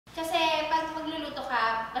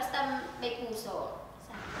tsaka basta may puso.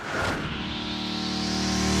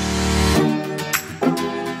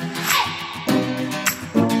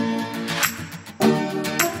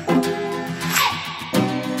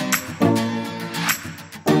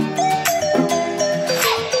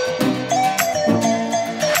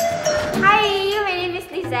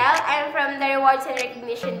 I'm from the Rewards and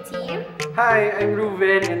Recognition team. Hi, I'm Rue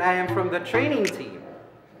and I am from the training team.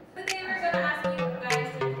 Today we're gonna ask you guys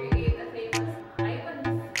to create a famous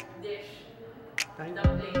Taiwan dish.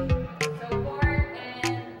 Dumpling. So pork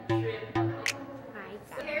and shrimp dumpling.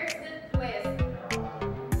 So here's the twist.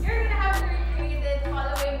 You're gonna have to recreate it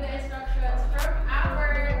following the instructions from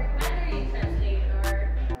our Mandarin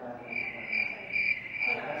translator.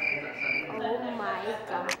 Oh my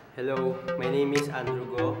god. Hello, my name is Andrew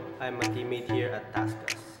Go. I'm a teammate here at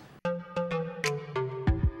Taskas.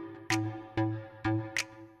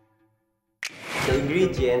 The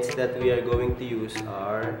ingredients that we are going to use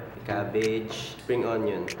are the cabbage, spring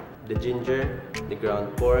onion, the ginger, the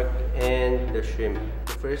ground pork, and the shrimp.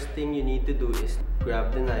 The first thing you need to do is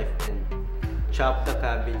grab the knife and chop the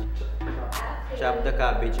cabbage. Chop the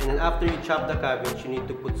cabbage, and then after you chop the cabbage, you need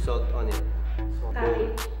to put salt on it.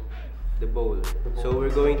 The bowl. So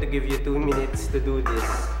we're going to give you 2 minutes to do this.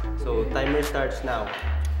 So timer starts now.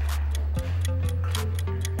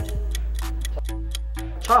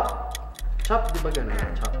 Chop! Chop, di ba ganun?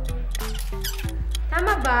 Chop.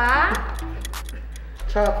 Tama ba?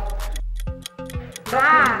 Chop!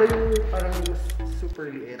 Chop ba yung parang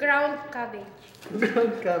super liit? Ground cabbage.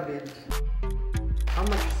 Ground cabbage. How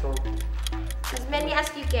much salt? As many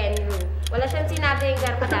as you can, Rue. Wala siyang sinabi yung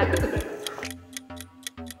gano'n kadami.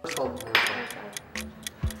 Salt.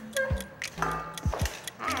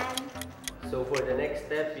 So for the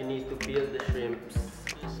next step, you need to peel the shrimps.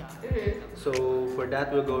 So for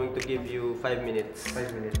that, we're going to give you 5 minutes.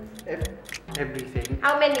 5 minutes. Everything?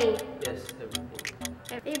 How many? Yes, everything.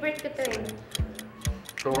 Favorite ko to eh.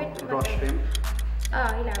 Raw shrimp? Oh,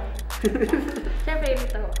 hilaw. Siyempre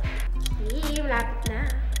ito. Hey, malapit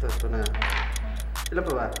na. Ito na. Ilan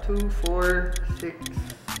pa ba? 2, 4, 6,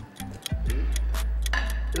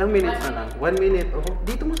 8. Ilang minutes na lang? 1 minute. Oh,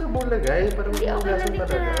 dito mo sa bowl lagay. Parang Hindi, okay na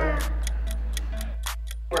dito na.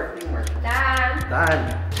 Teamwork. Done. Done.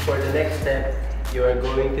 For the next step, you are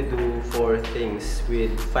going to do 4 things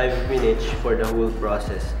with 5 minutes for the whole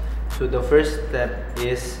process. So the first step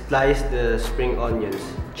is slice the spring onions.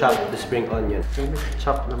 Chop the spring onion.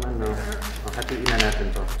 Chop naman, no? Hatiin na natin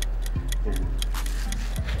to.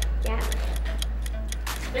 Yan.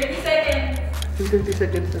 30 seconds. 30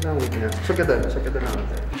 seconds na lang. Wait na. Sagada na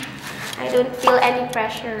natin. I don't feel any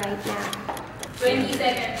pressure right now. 20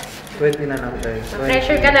 seconds. 20 na lang, guys.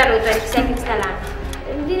 Pressure ka na, Rue. 20 seconds na lang.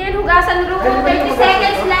 Hindi na hugasan, Rue. 30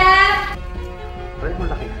 seconds left! Try mo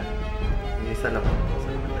laki ka. Isa lang.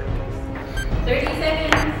 30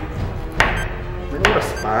 seconds. May oras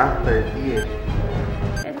pa. 30 eh.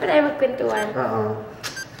 Saan pa tayo magkwentuhan? Oo.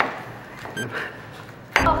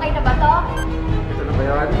 Okay na ba to? Ito na ba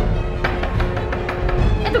yun?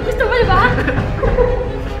 Ito gusto mo, di ba?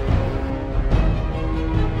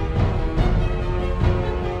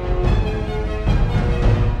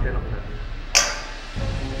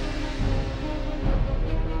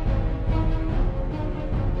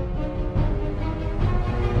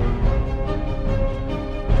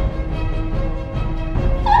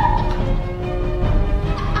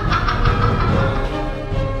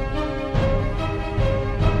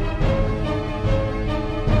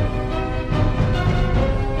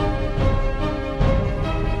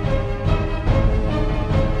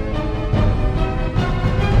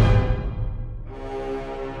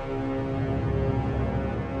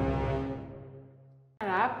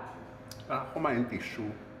 Kumain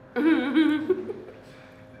tissue.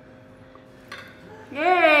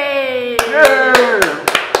 Yay!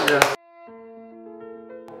 Yeah.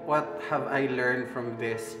 What have I learned from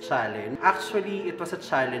this challenge? Actually, it was a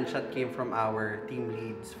challenge that came from our team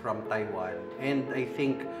leads from Taiwan. And I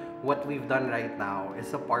think what we've done right now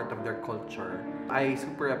is a part of their culture. I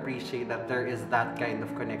super appreciate that there is that kind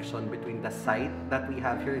of connection between the site that we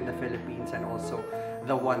have here in the Philippines and also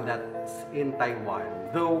the one that's in Taiwan.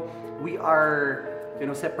 Though we are,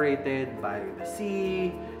 separated by the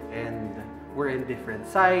sea and we're in different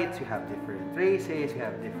sites, we have different races, we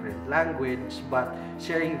have different language, but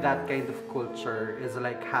sharing that kind of culture is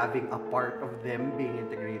like having a part of them being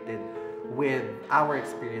integrated with our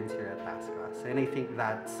experience here at Taskas. And I think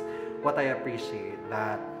that's what I appreciate,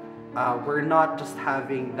 that we're not just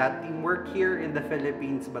having that teamwork here in the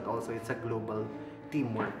Philippines, but also it's a global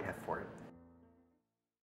teamwork effort.